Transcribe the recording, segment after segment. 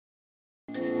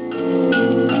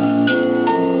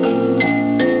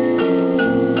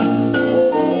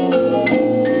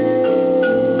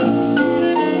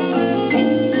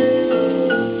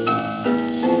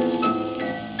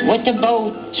What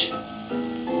about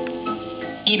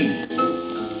him?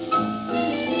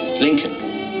 Lincoln.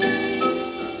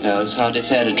 No, it's hardly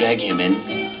fair to drag him in.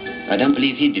 I don't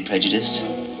believe he'd be prejudiced.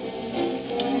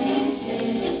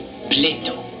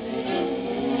 Plato.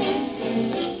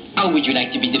 How would you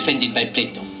like to be defended by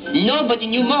Plato? Nobody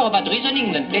knew more about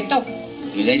reasoning than Plato.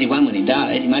 He was 81 when he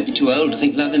died. He might be too old to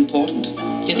think love important.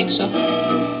 You think so?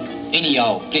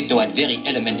 Anyhow, Plato had very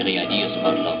elementary ideas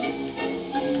about love.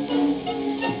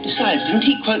 Besides, didn't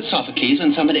he quote Sophocles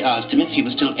when somebody asked him if he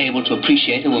was still able to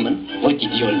appreciate a woman? What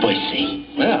did the old boy say?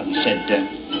 Well, he said,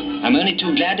 I'm only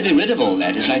too glad to be rid of all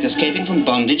that. It's like escaping from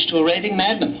bondage to a raving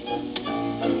madman.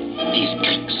 These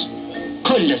Greeks,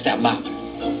 cold as their marble.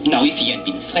 Now, if he had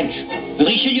been French,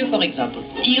 Richelieu, for example,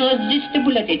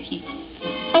 irresistible at 80.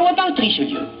 How about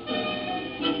Richelieu?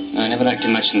 I never liked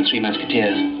him much in the Three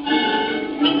Musketeers.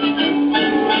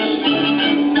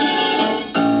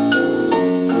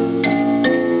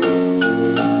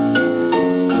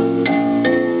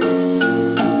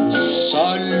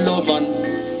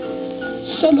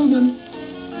 Solomon.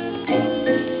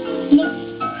 No.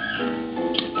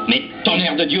 Mais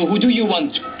tonnerre de Dieu, who do you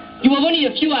want? You have only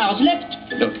a few hours left.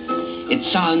 Look, it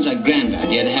sounds a grand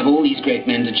idea to have all these great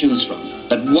men to choose from.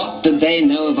 But what do they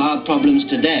know of our problems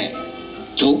today?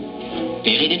 True.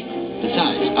 Very little.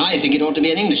 Besides, I think it ought to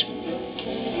be an Englishman.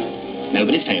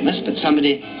 Nobody famous, but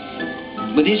somebody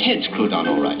with his head screwed on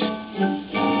all right.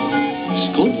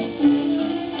 Screwed?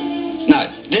 Now,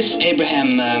 this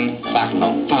Abraham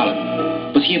Powell,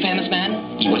 was he a famous man?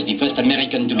 He was the first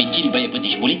American to be killed by a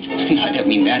British bullet. No, I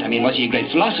don't mean that. I mean, was he a great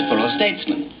philosopher or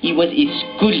statesman? He was a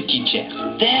school teacher.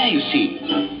 There, you see.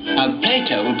 Now,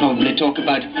 Plato will probably talk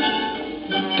about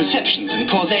perceptions and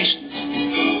causations.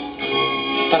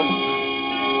 Pardon?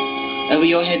 Over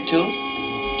your head, too?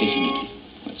 Definitely.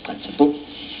 That's quite simple.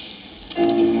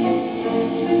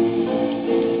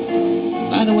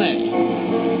 By the way,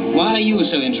 why are you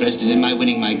so interested in my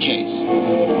winning my case?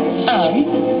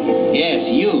 Yes,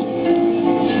 you.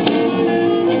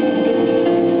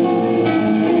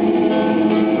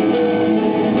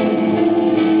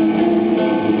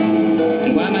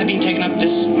 And why am I being taken up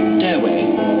this stairway?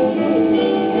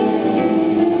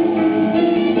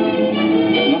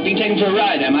 I'm not being taken for a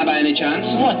ride, am I, by any chance?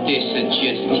 What a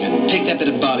suggestion. Take that bit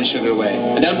of barley sugar away.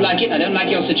 I don't like it. I don't like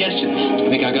your suggestions. I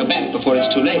think I'll go back before it's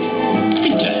too late.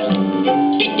 Peter!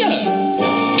 Peter!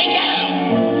 Peter!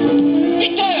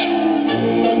 Peter!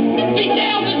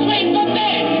 Peter, this way, come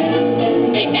back!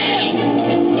 Peter!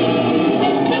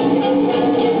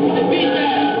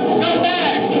 Peter, come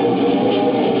back!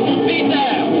 Peter!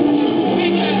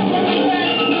 Peter, come back!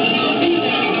 Peter!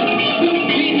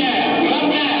 Peter, come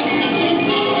back!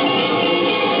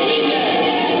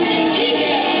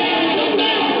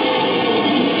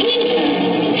 Peter!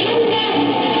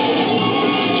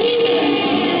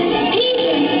 Peter,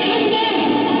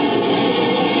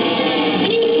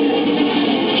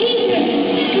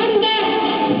 come back!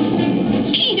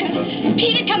 Peter, come back!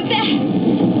 Peter, come back!